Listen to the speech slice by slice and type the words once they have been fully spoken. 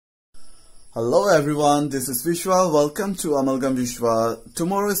Hello everyone, this is Vishwa. Welcome to Amalgam Bishwa.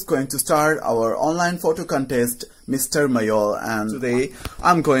 Tomorrow is going to start our online photo contest, Mr.Mayol, and today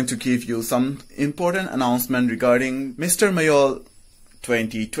I'm going to give you some important announcement regarding Mr.Mayol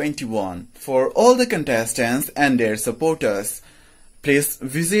 2021. For all the contestants and their supporters, please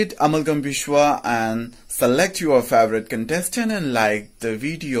visit Amalgam Bishwa and select your favorite contestant and like the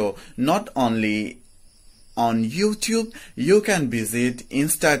video. Not only on YouTube, you can visit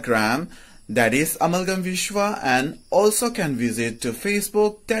Instagram, that is Amalgam Bishwa, and also can visit to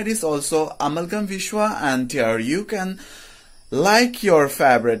Facebook, that is also Amalgam Bishwa, and there you can like your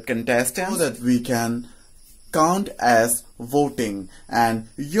favorite contestant so that we can count as voting, and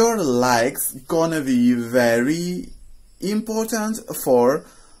your likes gonna be very important for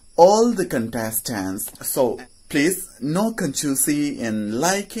all the contestants. So please, no conjusi in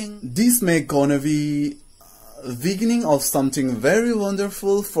liking. This may gonna be beginning of something very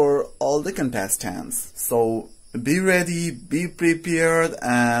wonderful for all the contestants. So be ready, be prepared,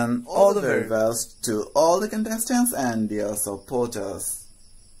 and all the very best to all the contestants and their supporters.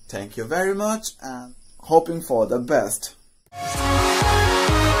 Thank you very much and hoping for the best.